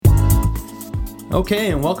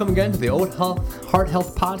Okay, and welcome again to the Heart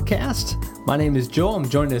Health Podcast. My name is Joel. I'm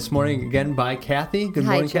joined this morning again by Kathy. Good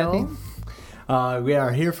morning, Joel. Kathy. We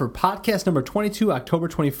are here for podcast number 22, October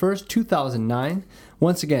 21st, 2009.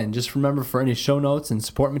 Once again, just remember for any show notes and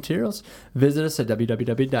support materials, visit us at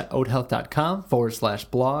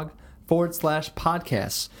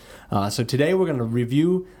www.oathealth.com/blog/podcasts. So today we're going to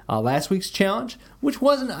review last week's challenge, which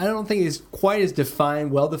I don't think is quite as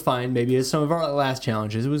well defined maybe as some of our last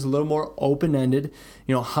challenges. It was a little more open-ended,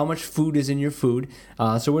 how much food is in your food.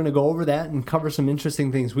 So we're going to go over that and cover some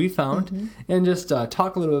interesting things we found and just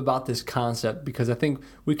talk a little bit about this concept, because I think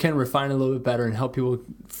we can refine it a little bit better and help people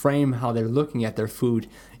frame how they're looking at their food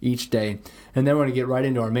each day. And then we're going to get right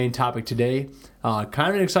into our main topic today. Kind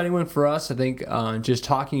of an exciting one for us, I think, just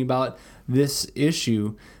talking about this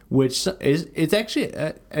issue, which it's actually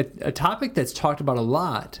a topic that's talked about a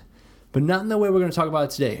lot, but not in the way we're going to talk about it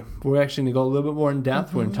today. We're actually going to go a little bit more in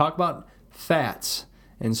depth. We're going to talk about fats.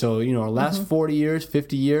 And so, our last 40 years,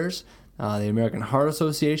 50 years, the American Heart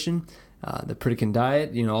Association, the Pritikin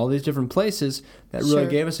Diet, all these different places that really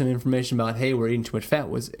gave us some information about, hey, we're eating too much fat,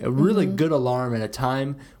 was a really good alarm at a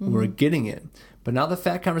time when we're getting it. But now the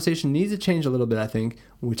fat conversation needs to change a little bit, I think,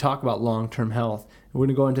 when we talk about long-term health. We're going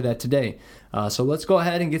to go into that today. So let's go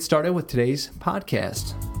ahead and get started with today's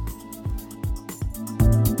podcast.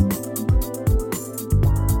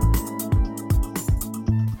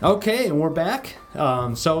 Okay, and we're back.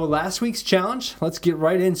 So last week's challenge, let's get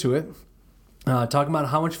right into it. Talking about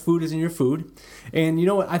how much food is in your food. And you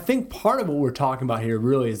know what? I think part of what we're talking about here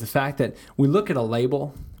really is the fact that we look at a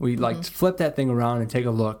label, we like flip that thing around and take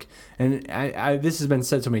a look. And this has been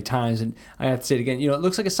said so many times, and I have to say it again. It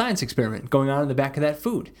looks like a science experiment going on in the back of that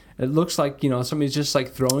food. It looks like, somebody's just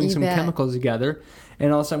like throwing some chemicals together,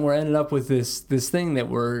 and all of a sudden we're ended up with this thing that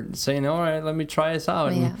we're saying, all right, let me try this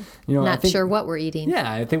out. Yeah. And, Not sure what we're eating.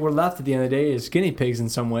 Yeah, I think we're left at the end of the day as guinea pigs in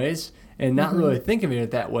some ways, and not really thinking of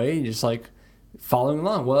it that way, just like following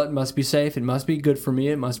along. Well, it must be safe. It must be good for me.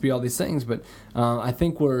 It must be all these things. But I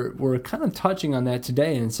think we're kind of touching on that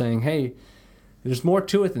today and saying, hey, there's more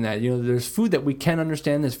to it than that. There's food that we can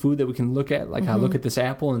understand. There's food that we can look at. Like I look at this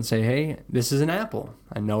apple and say, hey, this is an apple.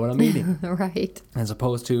 I know what I'm eating. Right. As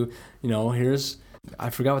opposed to, I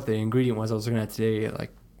forgot what the ingredient was I was looking at today,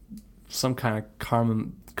 like some kind of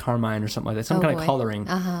carmine or something like that, some kind of coloring.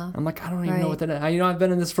 I'm like, I don't even know what that is. I've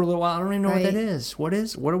been in this for a little while. I don't even know what that is. What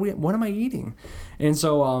am I eating? And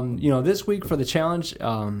so, this week for the challenge,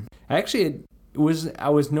 we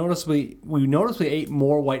noticeably ate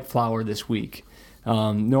more white flour this week.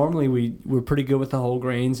 Normally we're pretty good with the whole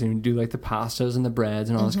grains and we do like the pastas and the breads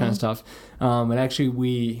and all this kind of stuff. And actually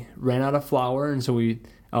we ran out of flour, and so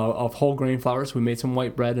of whole grain flour, so we made some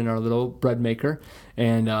white bread in our little bread maker,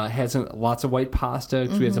 and had lots of white pasta,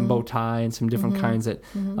 because we had some bow tie and some different kinds that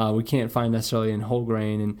we can't find necessarily in whole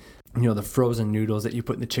grain, and the frozen noodles that you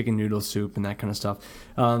put in the chicken noodle soup and that kind of stuff.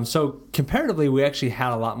 So comparatively, we actually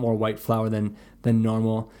had a lot more white flour than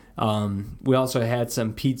normal. We also had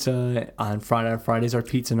some pizza on Friday. Friday's our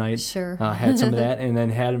pizza night. Sure. Had some of that, and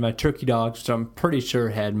then had my turkey dogs, which I'm pretty sure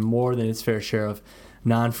had more than its fair share of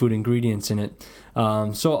non-food ingredients in it.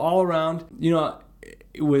 So all around,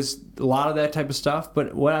 it was a lot of that type of stuff.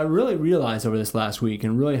 But what I really realized over this last week,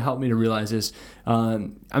 and really helped me to realize, is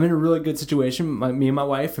I'm in a really good situation. Me and my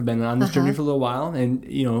wife have been on this journey for a little while, and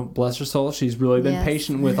bless her soul, she's really been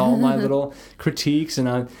patient with all my little critiques, and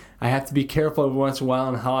I have to be careful every once in a while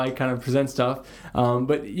on how I kind of present stuff.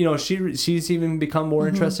 But she's even become more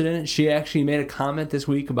interested in it. She actually made a comment this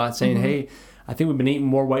week about saying, hey, I think we've been eating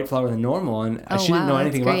more white flour than normal, and she didn't know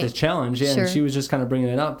anything about this challenge, and she was just kind of bringing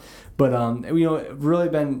it up. But really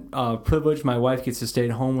been privileged. My wife gets to stay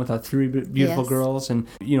at home with our three beautiful girls, and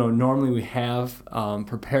normally we have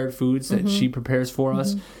prepared foods that she prepares for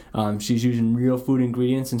us. She's using real food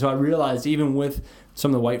ingredients, and so I realized even with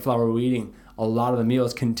some of the white flour we're eating, a lot of the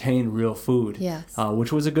meals contain real food,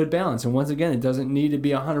 which was a good balance. And once again, it doesn't need to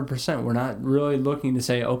be 100%. We're not really looking to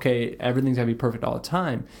say, okay, everything's got to be perfect all the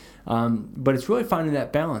time. But it's really finding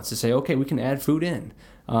that balance to say, okay, we can add food in.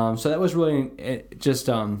 So that was really just,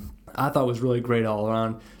 I thought was really great all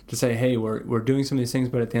around to say, hey, we're doing some of these things,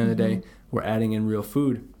 but at the end of the day, we're adding in real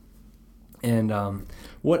food. And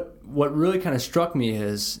what really kind of struck me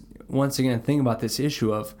is, once again, thinking about this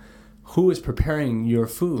issue of who is preparing your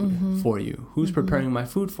food for you? Who's preparing my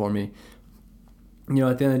food for me?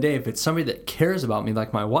 at the end of the day, if it's somebody that cares about me,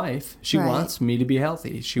 like my wife, she wants me to be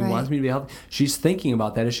healthy. She wants me to be healthy. She's thinking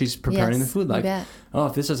about that as she's preparing the food. Like, oh,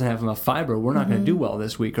 if this doesn't have enough fiber, we're not going to do well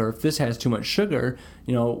this week. Or if this has too much sugar,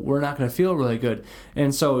 we're not going to feel really good.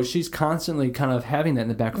 And so she's constantly kind of having that in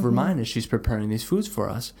the back of her mind as she's preparing these foods for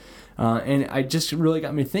us. And it just really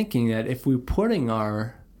got me thinking that if we're putting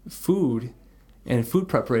our food and food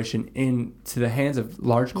preparation into the hands of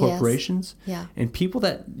large corporations and people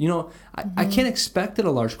that, I can't expect that a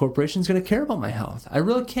large corporation is going to care about my health. I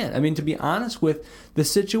really can't. I mean, to be honest with the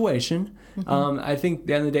situation, I think at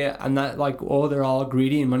the end of the day, I'm not like, oh, they're all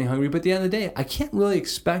greedy and money hungry. But at the end of the day, I can't really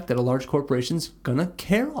expect that a large corporation is going to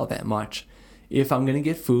care all that much if I'm going to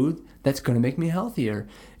get food that's going to make me healthier.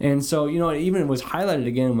 And so, it even was highlighted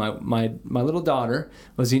again. My little daughter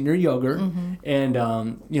was eating her yogurt and,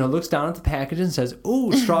 looks down at the package and says,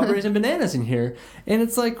 "Oh, strawberries and bananas in here." And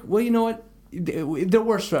it's like, well, you know what? There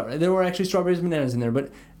were actually strawberries and bananas in there.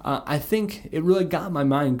 But I think it really got my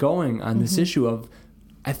mind going on this issue of,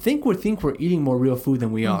 I think we're eating more real food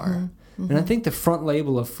than we are. And I think the front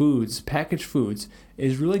label of foods, packaged foods,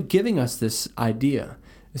 is really giving us this idea,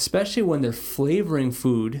 especially when they're flavoring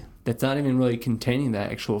food that's not even really containing the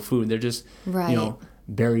actual food. They're just,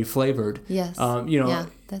 berry flavored. Yes. That's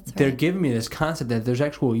right. They're giving me this concept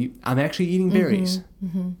that I'm actually eating berries,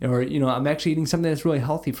 or I'm actually eating something that's really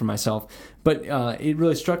healthy for myself. But it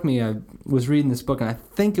really struck me. I was reading this book, and I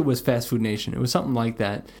think it was Fast Food Nation. It was something like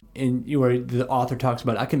that, and where the author talks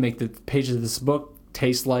about, I can make the pages of this book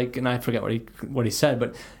taste like, and I forget what he said,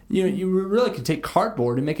 but you really could take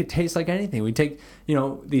cardboard and make it taste like anything. We take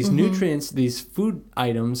these nutrients, these food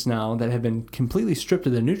items now that have been completely stripped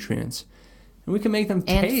of their nutrients, and we can make them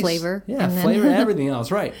taste and flavor, flavor and everything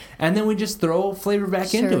else, right? And then we just throw flavor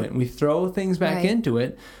back into it, and we throw things back into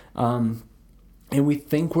it, and we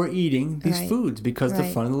think we're eating these foods because the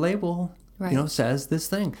front of the label says this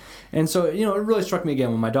thing. And so, it really struck me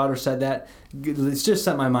again when my daughter said that. It's just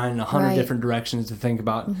set my mind in 100 different directions to think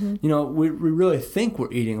about. We really think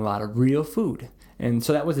we're eating a lot of real food. And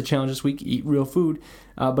so that was the challenge this week, eat real food.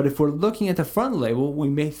 But if we're looking at the front of the label, we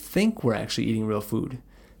may think we're actually eating real food.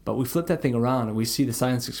 But we flip that thing around and we see the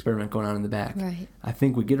science experiment going on in the back. Right. I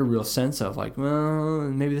think we get a real sense of like, well,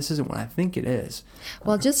 maybe this isn't what I think it is.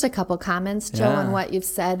 Well, just a couple comments, Joe, on what you've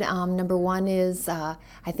said. Number one is I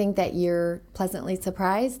think that you're pleasantly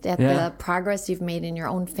surprised at the progress you've made in your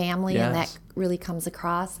own family, and that really comes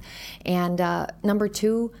across. And number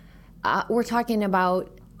two, we're talking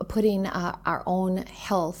about putting our own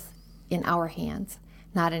health in our hands,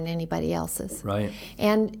 not in anybody else's. Right.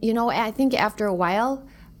 And, I think after a while,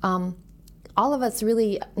 all of us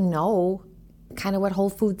really know kind of what whole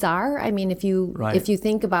foods are. I mean, if you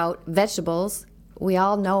think about vegetables, we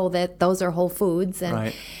all know that those are whole foods,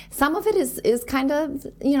 and some of it is kind of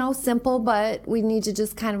simple, but we need to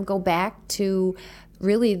just kind of go back to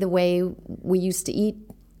really the way we used to eat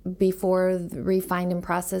before the refined and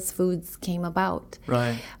processed foods came about.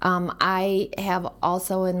 Right. I have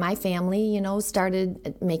also in my family,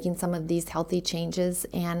 started making some of these healthy changes,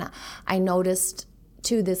 and I noticed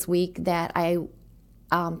too this week that I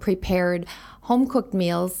prepared home-cooked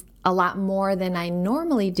meals a lot more than I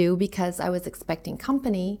normally do because I was expecting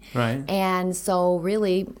company. Right. And so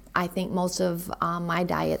really, I think most of my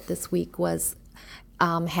diet this week was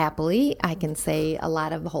happily, I can say, a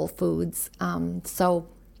lot of whole foods. So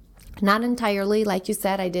not entirely, like you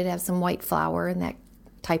said, I did have some white flour and that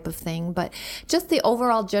type of thing, but just the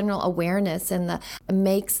overall general awareness and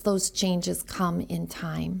makes those changes come in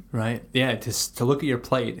time. Right. Yeah, to look at your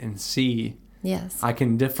plate and see, yes, I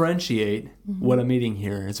can differentiate what I'm eating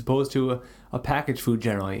here, as opposed to a packaged food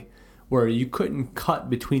generally, where you couldn't cut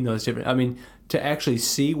between those different, I mean, to actually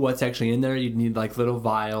see what's actually in there, you'd need like little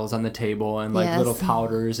vials on the table and like little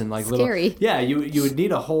powders and like Scary. You would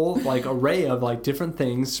need a whole like array of like different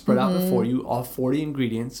things spread out before you, all 40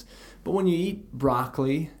 ingredients. But when you eat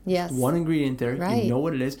broccoli, one ingredient there, you know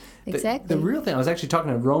what it is. Exactly. The real thing, I was actually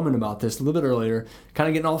talking to Roman about this a little bit earlier, kind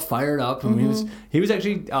of getting all fired up. And he was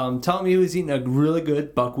actually telling me he was eating a really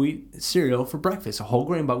good buckwheat cereal for breakfast, a whole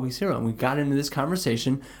grain buckwheat cereal. And we got into this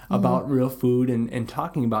conversation about real food and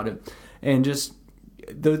talking about it. And just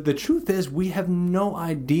the truth is, we have no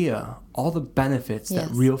idea all the benefits that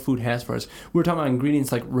real food has for us. We were talking about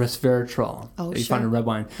ingredients like resveratrol that you find in red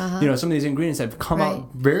wine. Some of these ingredients have come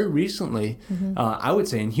out very recently. I would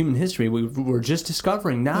say in human history, we're just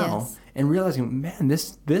discovering now and realizing, man,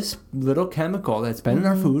 this little chemical that's been in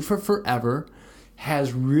our food for forever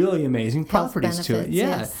has really amazing properties to it.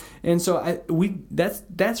 Yes. And so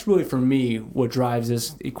that's really for me what drives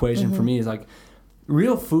this equation for me is like,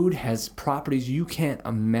 real food has properties you can't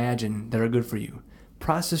imagine that are good for you.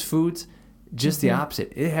 Processed foods, just the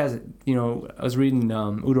opposite. It has, I was reading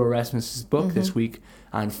Udo Erasmus's book this week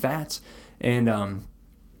on fats, and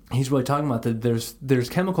he's really talking about that there's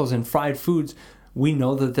chemicals in fried foods. We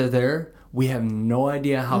know that they're there. We have no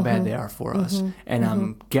idea how bad they are for us. And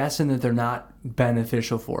I'm guessing that they're not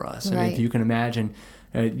beneficial for us. I mean, if you can imagine,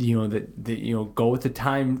 go with the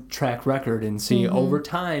time track record and see over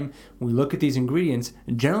time, when we look at these ingredients,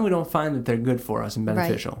 generally we don't find that they're good for us and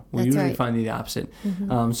beneficial. We usually find the opposite.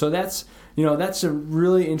 So that's a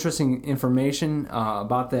really interesting information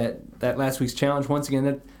about that last week's challenge. Once again,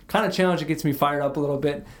 that kind of challenge that gets me fired up a little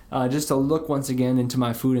bit, just to look once again into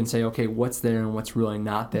my food and say, okay, what's there and what's really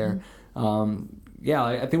not there.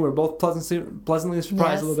 I think we're both pleasantly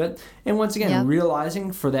surprised a little bit. And once again,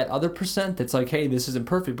 realizing for that other percent that's like, hey, this isn't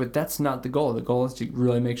perfect, but that's not the goal. The goal is to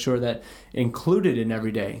really make sure that included in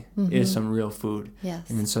every day is some real food. Yes.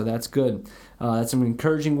 And so that's good. That's some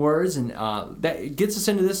encouraging words. And that gets us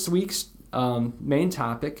into this week's main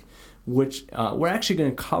topic, which we're actually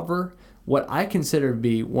going to cover what I consider to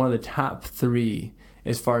be one of the top 3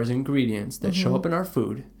 as far as ingredients that show up in our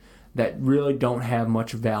food that really don't have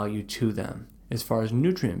much value to them as far as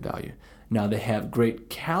nutrient value. Now, they have great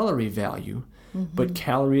calorie value, but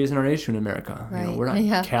calorie isn't our issue in America. Right. We're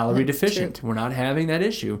not calorie deficient. True. We're not having that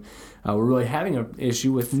issue. We're really having an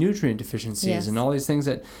issue with nutrient deficiencies and all these things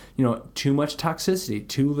that, too much toxicity,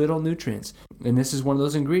 too little nutrients. And this is one of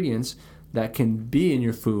those ingredients that can be in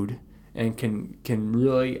your food and can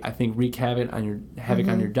really, I think, wreak havoc on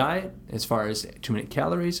your diet as far as too many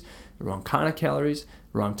calories, the wrong kind of calories,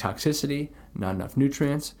 wrong toxicity, not enough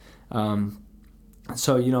nutrients.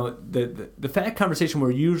 So, the fat conversation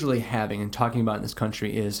we're usually having and talking about in this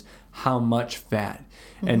country is how much fat,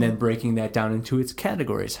 and then breaking that down into its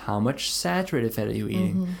categories. How much saturated fat are you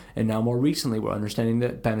eating? And now more recently, we're understanding the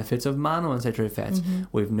benefits of monounsaturated fats.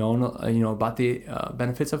 We've known, about the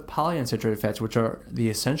benefits of polyunsaturated fats, which are the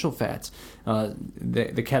essential fats,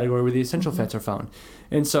 the category where the essential fats are found.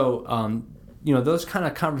 And so, those kind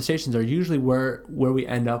of conversations are usually where we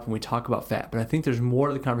end up when we talk about fat. But I think there's more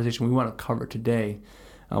to the conversation we want to cover today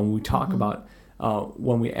when we talk about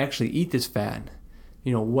when we actually eat this fat,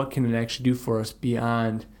 what can it actually do for us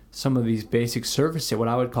beyond some of these basic surface, what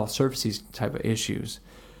I would call surface type of issues.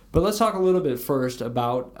 But let's talk a little bit first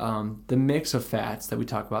about the mix of fats that we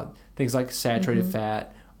talk about, things like saturated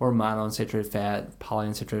fat or monounsaturated fat,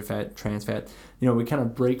 polyunsaturated fat, trans fat. We kind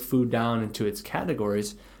of break food down into its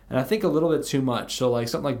categories. And I think a little bit too much. So like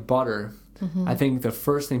something like butter, I think the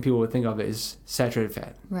first thing people would think of is saturated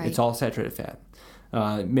fat. Right. It's all saturated fat.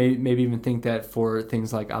 Maybe even think that for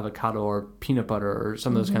things like avocado or peanut butter or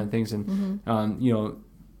some of those kind of things. And,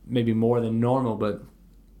 maybe more than normal, but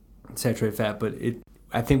saturated fat. But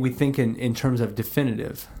I think we think in terms of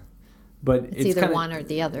definitive. But it's either kinda, one or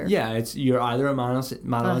the other. Yeah, you're either a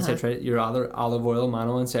monounsaturated, you're either olive oil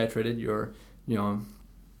monounsaturated, you're,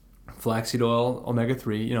 flaxseed oil,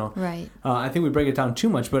 omega-3, Right. I think we break it down too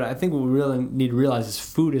much, but I think what we really need to realize is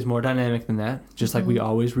food is more dynamic than that, just like we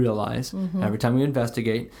always realize every time we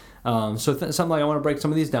investigate. So something like I want to break some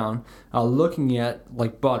of these down, looking at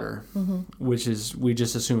like butter, which is, we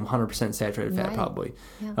just assume 100% saturated fat probably,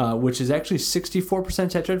 which is actually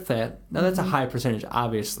 64% saturated fat. Now that's a high percentage,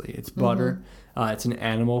 obviously. It's butter. It's an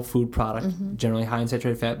animal food product, generally high in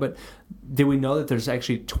saturated fat. But did we know that there's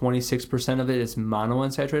actually 26% of it is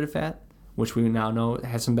monounsaturated fat, which we now know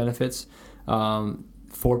has some benefits? 4%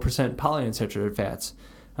 polyunsaturated fats.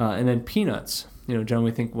 And then peanuts, generally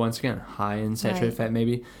we think, once again, high in saturated fat,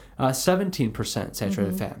 maybe 17%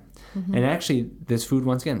 saturated fat. And actually, this food,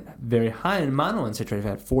 once again, very high in monounsaturated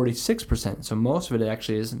fat, 46%. So most of it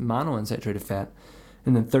actually is monounsaturated fat.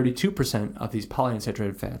 And then 32% of these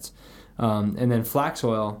polyunsaturated fats. And then flax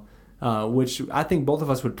oil, which I think both of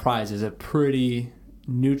us would prize as a pretty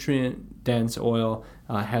nutrient-dense oil,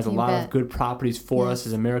 has a lot of good properties for us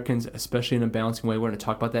as Americans, especially in a balancing way. We're going to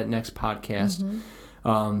talk about that next podcast.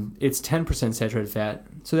 It's 10% saturated fat,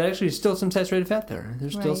 so there actually is still some saturated fat there.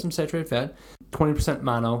 There's still some saturated fat. 20%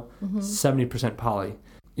 mono, 70% poly.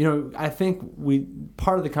 I think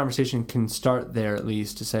part of the conversation can start there at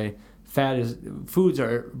least to say, foods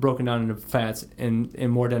are broken down into fats in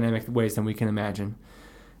more dynamic ways than we can imagine.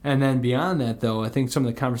 And then beyond that, though, I think some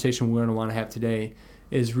of the conversation we're going to want to have today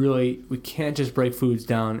is really, we can't just break foods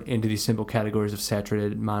down into these simple categories of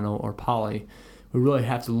saturated, mono, or poly. We really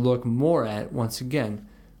have to look more at, once again,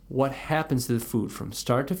 what happens to the food from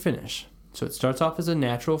start to finish. So it starts off as a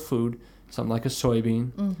natural food, something like a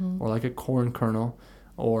soybean or like a corn kernel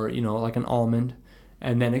or, like an almond.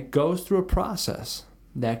 And then it goes through a process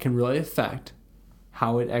that can really affect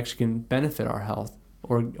how it actually can benefit our health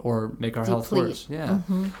or make our health Deplete. worse. Yeah.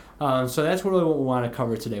 So that's really what we want to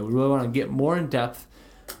cover today. We really want to get more in depth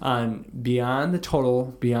on beyond the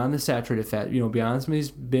total, beyond the saturated fat, beyond some of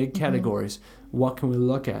these big categories. What can we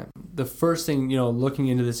look at? The first thing, looking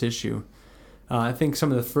into this issue, I think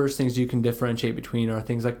some of the first things you can differentiate between are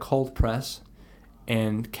things like cold press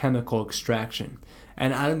and chemical extraction.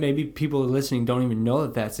 And maybe people listening don't even know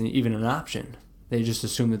that that's even an option. They just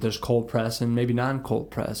assume that there's cold press and maybe non-cold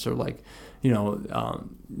press, or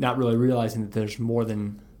not really realizing that there's more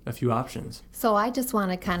than a few options. So I just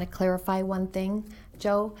want to kind of clarify one thing,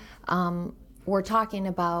 Joe. We're talking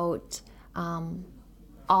about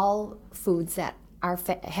all foods that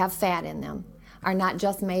have fat in them are not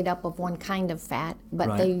just made up of one kind of fat, but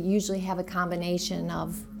Right. they usually have a combination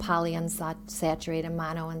of polyunsaturated,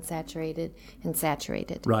 monounsaturated, and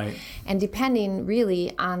saturated. Right. And depending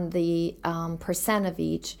really on the percent of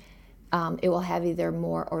each, it will have either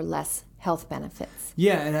more or less health benefits.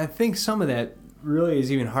 Yeah, and I think some of that really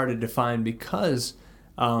is even hard to define because,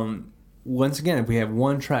 once again, if we have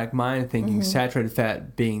one-track mind thinking saturated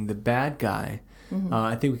fat being the bad guy,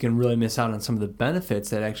 I think we can really miss out on some of the benefits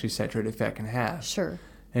that actually saturated fat can have. Sure.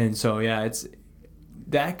 And so, yeah, it's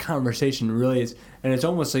that conversation really is, and it's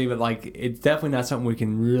almost even like it's definitely not something we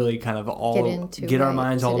can really kind of all get our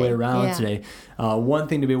minds all the way around today. One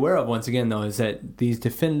thing to be aware of, once again, though, is that these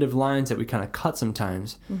definitive lines that we kind of cut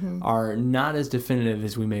sometimes are not as definitive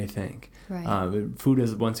as we may think. Right. Food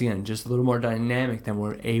is, once again, just a little more dynamic than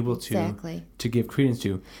we're able to give credence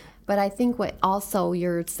to. But I think what also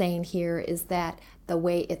you're saying here is that the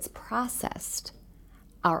way it's processed,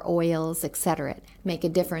 our oils, etc., make a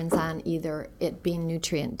difference on either it being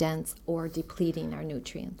nutrient dense or depleting our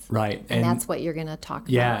nutrients. Right. And that's what you're going to talk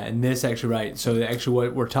about. Yeah, and this actually, right. So actually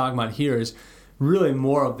what we're talking about here is really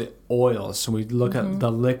more of the oils. So we look at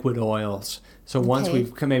the liquid oils. So once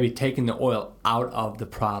we've maybe taken the oil out of the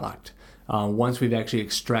product, once we've actually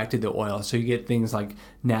extracted the oil, so you get things like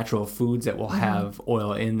natural foods that will have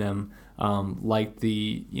oil in them, like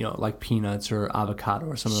like peanuts or avocado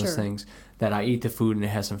or some of those things that I eat the food and it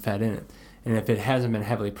has some fat in it. And if it hasn't been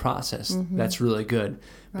heavily processed, that's really good.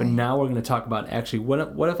 But now we're going to talk about actually what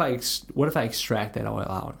if I extract that oil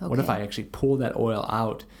out? Okay. What if I actually pull that oil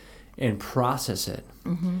out and process it?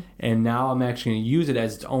 And now I'm actually going to use it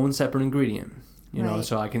as its own separate ingredient.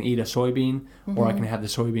 So I can eat a soybean or I can have the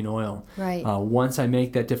soybean oil. Right. Once I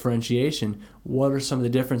make that differentiation, what are some of the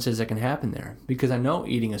differences that can happen there? Because I know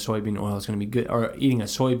eating a soybean oil is going to be good, or eating a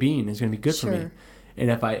soybean is going to be good for me. And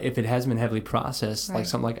if it hasn't been heavily processed, like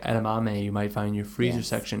something like edamame you might find in your freezer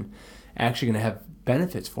section, actually going to have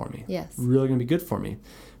benefits for me. Yes. Really going to be good for me.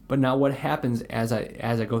 But now what happens as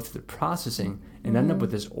I go through the processing and end up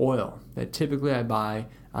with this oil that typically I buy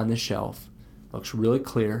on the shelf, looks really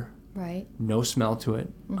clear. Right. No smell to it,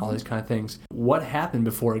 all these kind of things. What happened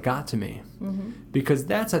before it got to me? Because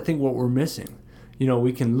that's, I think, what we're missing.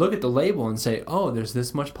 We can look at the label and say, oh, there's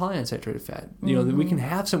this much polyunsaturated fat. We can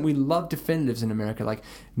have some, we love definitives in America. Like,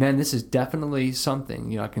 man, this is definitely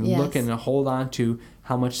something. I can look and hold on to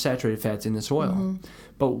how much saturated fat's in this oil.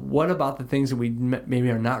 But what about the things that we maybe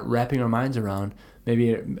are not wrapping our minds around?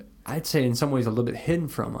 Maybe I'd say in some ways a little bit hidden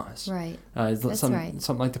from us. Right.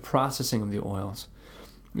 Something like the processing of the oils.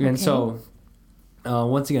 And so,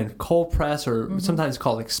 once again, cold press, or sometimes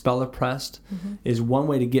called expeller pressed, is one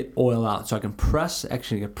way to get oil out. So I can press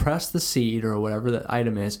the seed or whatever the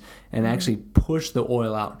item is, and actually push the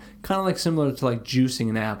oil out, kind of like similar to like juicing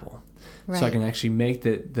an apple. Right. So I can actually make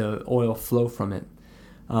the oil flow from it.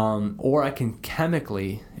 Or I can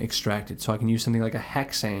chemically extract it. So I can use something like a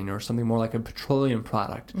hexane or something more like a petroleum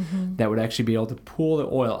product that would actually be able to pull the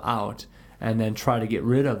oil out and then try to get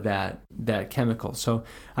rid of that chemical. So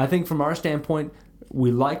I think from our standpoint, we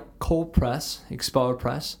like cold press, expeller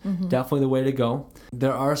press, definitely the way to go.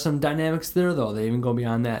 There are some dynamics there, though. They even go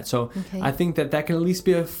beyond that. So I think that can at least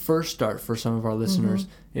be a first start for some of our listeners,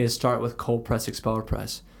 is start with cold press, expeller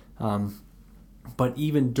press. But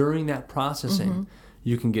even during that processing,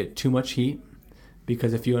 you can get too much heat,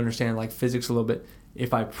 because if you understand like physics a little bit,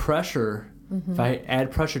 if I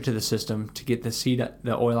add pressure to the system to get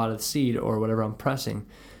the oil out of the seed or whatever I'm pressing,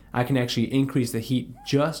 I can actually increase the heat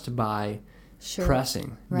just by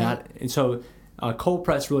pressing. Right. So cold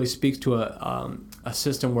press really speaks to a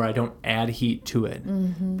system where I don't add heat to it.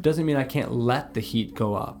 It doesn't mean I can't let the heat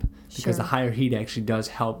go up, because the higher heat actually does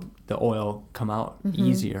help the oil come out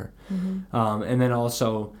easier. And then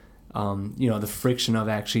also, the friction of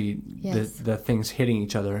actually the things hitting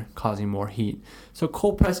each other causing more heat. So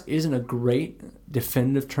cold press isn't a great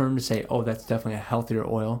definitive term to say, oh, that's definitely a healthier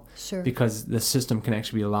oil, because the system can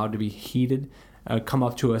actually be allowed to be heated, come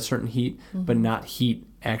up to a certain heat, but not heat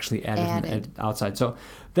actually added from the outside. So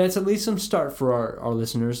that's at least some start for our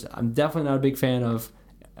listeners. I'm definitely not a big fan of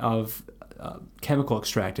chemical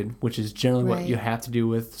extracted, which is generally what you have to do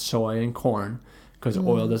with soy and corn, because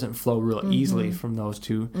oil doesn't flow real easily from those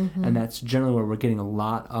two, and that's generally where we're getting a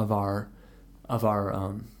lot of our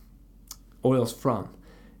oils from.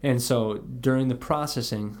 And so during the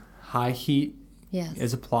processing, high heat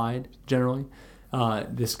is applied generally.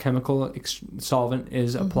 This chemical solvent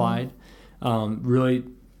is applied, really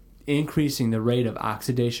increasing the rate of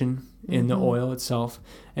oxidation in the oil itself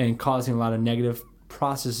and causing a lot of negative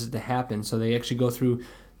processes to happen. So they actually go through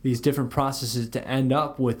these different processes to end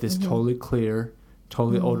up with this totally clear,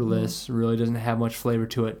 totally odorless, really doesn't have much flavor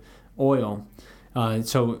to it, oil.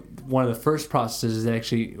 So one of the first processes is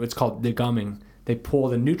actually what's called degumming. They pull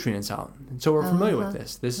the nutrients out. And so we're familiar with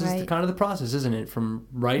this. This is kind of the process, isn't it? From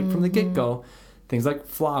the get-go. Things like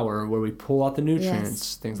flour, where we pull out the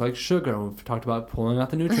nutrients. Things like sugar, we've talked about pulling out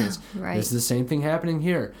the nutrients. This is the same thing happening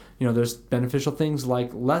here. There's beneficial things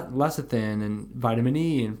like lecithin and vitamin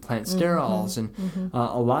E and plant sterols and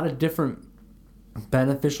a lot of different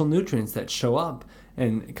beneficial nutrients that show up.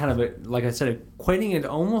 And kind of, like I said, equating it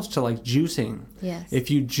almost to like juicing. Yes. If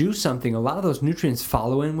you juice something, a lot of those nutrients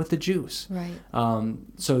follow in with the juice. Right.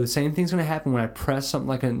 So the same thing's going to happen when I press something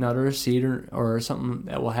like a nut or a seed or something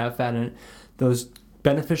that will have fat in it. Those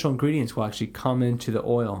beneficial ingredients will actually come into the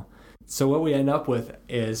oil. So what we end up with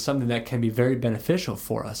is something that can be very beneficial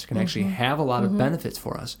for us. It can actually have a lot of benefits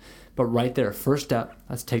for us. But right there, first step,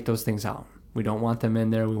 let's take those things out. We don't want them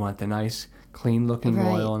in there. We want the nice, clean-looking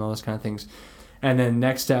oil and all those kind of things. And then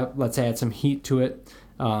next step, let's add some heat to it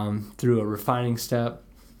through a refining step.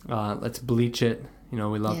 Let's bleach it. We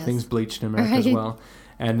love things bleached in America as well.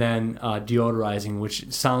 And then deodorizing,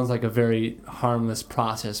 which sounds like a very harmless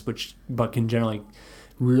process, but can generally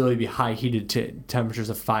really be high heated to temperatures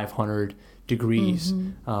of 500 degrees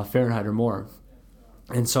Fahrenheit or more.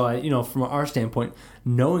 And so, from our standpoint,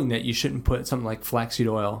 knowing that you shouldn't put something like flaxseed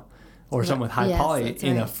oil or something with high poly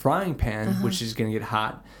in a frying pan, which is going to get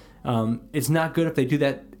hot, it's not good if they do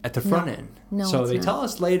that at the front end. No, so they tell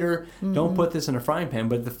us later, don't put this in a frying pan,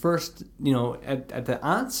 but the first, at the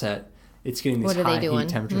onset, it's getting these high heat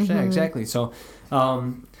temperatures. Yeah, exactly. So,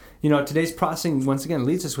 today's processing, once again,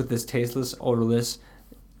 leaves us with this tasteless, odorless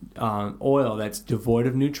oil that's devoid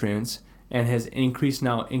of nutrients and has increased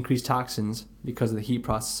toxins because of the heat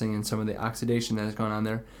processing and some of the oxidation that has gone on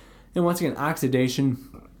there. And once again,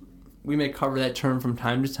 oxidation, we may cover that term from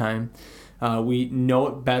time to time. We know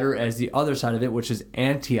it better as the other side of it, which is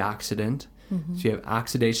antioxidant. So you have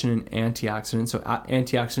oxidation and antioxidants. So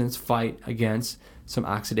antioxidants fight against some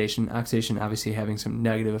oxidation. Oxidation obviously having some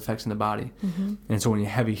negative effects in the body. And so when you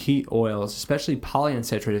have heavy heat oils, especially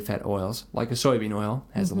polyunsaturated fat oils, like a soybean oil,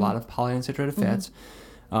 has a lot of polyunsaturated fats,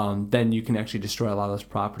 then you can actually destroy a lot of those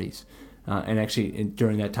properties and actually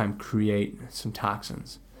during that time create some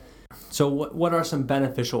toxins. So what are some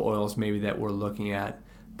beneficial oils maybe that we're looking at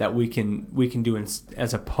that we can do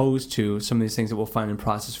as opposed to some of these things that we'll find in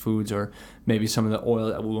processed foods, or maybe some of the oil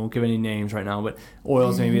that we won't give any names right now, but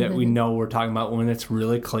oils maybe that we know we're talking about when it's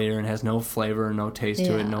really clear and has no flavor, no taste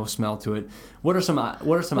to it, no smell to it. What are some options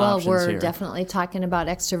here? Well, we're definitely talking about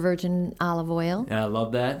extra virgin olive oil. Yeah, I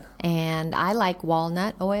love that. And I like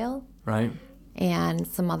walnut oil. Right. And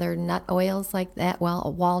some other nut oils like that. Well, a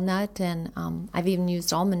walnut, and I've even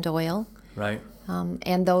used almond oil. Right.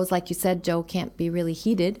 And those, like you said, Joe, can't be really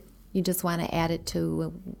heated. You just want to add it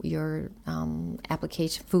to your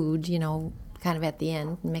application food, kind of at the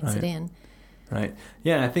end, mix it in. Right.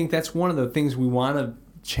 Yeah, I think that's one of the things we want to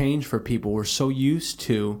change for people. We're so used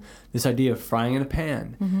to this idea of frying in a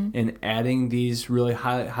pan and adding these really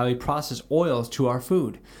highly processed oils to our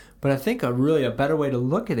food. But I think a better way to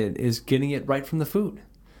look at it is getting it right from the food.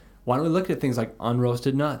 Why don't we look at things like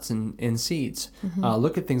unroasted nuts and seeds?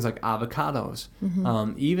 Look at things like avocados.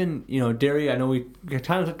 Even, dairy. I know we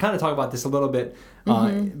kind of talk about this a little bit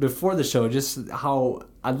before the show, just how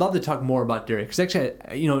I'd love to talk more about dairy. Because actually,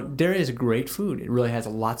 dairy is a great food. It really has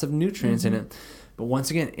lots of nutrients in it. But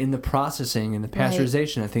once again, in the processing and the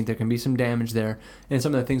pasteurization, I think there can be some damage there. And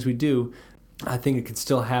some of the things we do, I think it could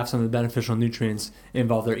still have some of the beneficial nutrients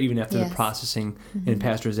involved there, even after the processing and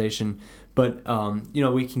pasteurization. But,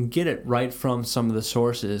 we can get it right from some of the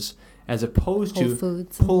sources as opposed to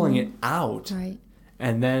pulling it out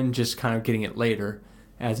and then just kind of getting it later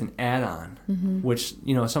as an add-on, which,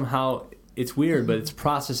 somehow it's weird, but it's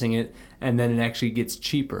processing it and then it actually gets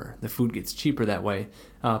cheaper. The food gets cheaper that way,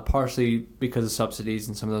 partially because of subsidies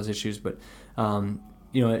and some of those issues. But,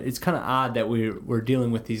 it's kind of odd that we're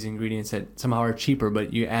dealing with these ingredients that somehow are cheaper,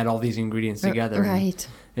 but you add all these ingredients together. Right.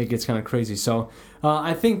 it gets kind of crazy. So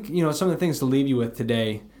I think, some of the things to leave you with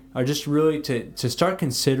today are just really to start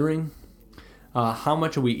considering how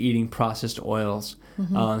much are we eating processed oils.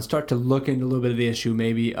 Start to look into a little bit of the issue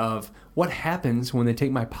maybe of what happens when they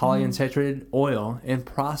take my polyunsaturated oil and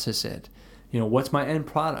process it. What's my end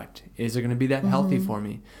product? Is it going to be that healthy for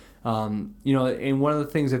me? And one of the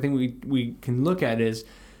things I think we can look at is,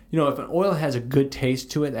 if an oil has a good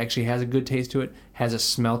taste to it, actually has a good taste to it, has a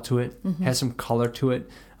smell to it, has some color to it,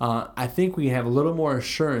 I think we have a little more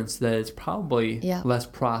assurance that it's probably less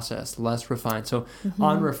processed, less refined. So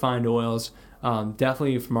unrefined oils,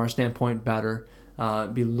 definitely from our standpoint, better.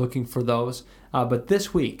 Be looking for those. But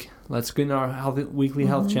this week, let's get into our weekly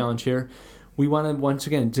health challenge here. We want to, once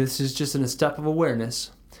again, this is just in a step of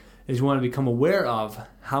awareness, is we want to become aware of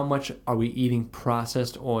how much are we eating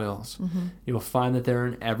processed oils. You'll find that they're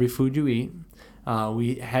in every food you eat.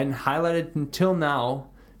 We hadn't highlighted until now,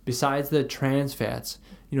 besides the trans fats,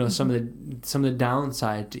 some of the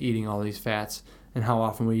downside to eating all these fats and how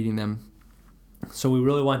often we're eating them. So we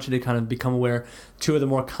really want you to kind of become aware. Two of the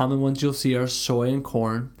more common ones you'll see are soy and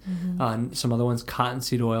corn. Some other ones,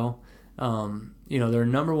 cottonseed oil. There are a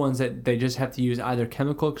number of ones that they just have to use either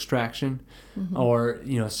chemical extraction or,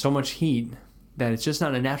 so much heat that it's just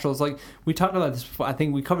not a natural. It's like, we talked about this before. I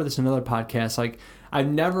think we covered this in another podcast. Like, I've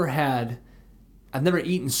never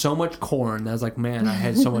eaten so much corn that I was like, man, I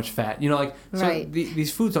had so much fat. Right. So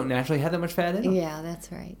these foods don't naturally have that much fat in them. Yeah,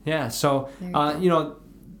 that's right. Yeah, so,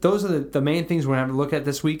 those are the main things we're going to have to look at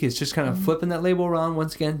this week, is just kind of flipping that label around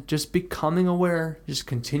once again, just becoming aware, just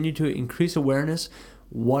continue to increase awareness.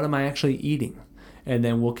 What am I actually eating? And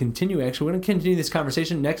then we're going to continue this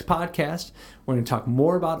conversation next podcast. We're going to talk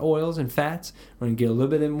more about oils and fats. We're going to get a little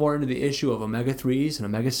bit more into the issue of omega-3s and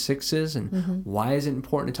omega-6s and why is it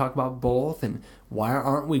important to talk about both and why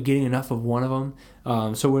aren't we getting enough of one of them.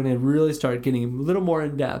 So we're going to really start getting a little more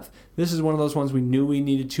in depth. This is one of those ones we knew we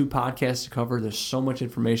needed 2 podcasts to cover. There's so much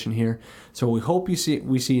information here. So we hope we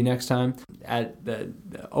see you next time at the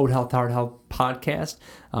Oat Health, Heart Health podcast.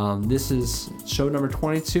 This is show number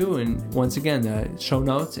 22. And once again, the show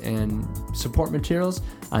notes and support materials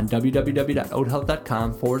on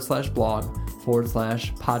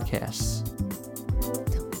www.oathealth.com/blog/podcasts.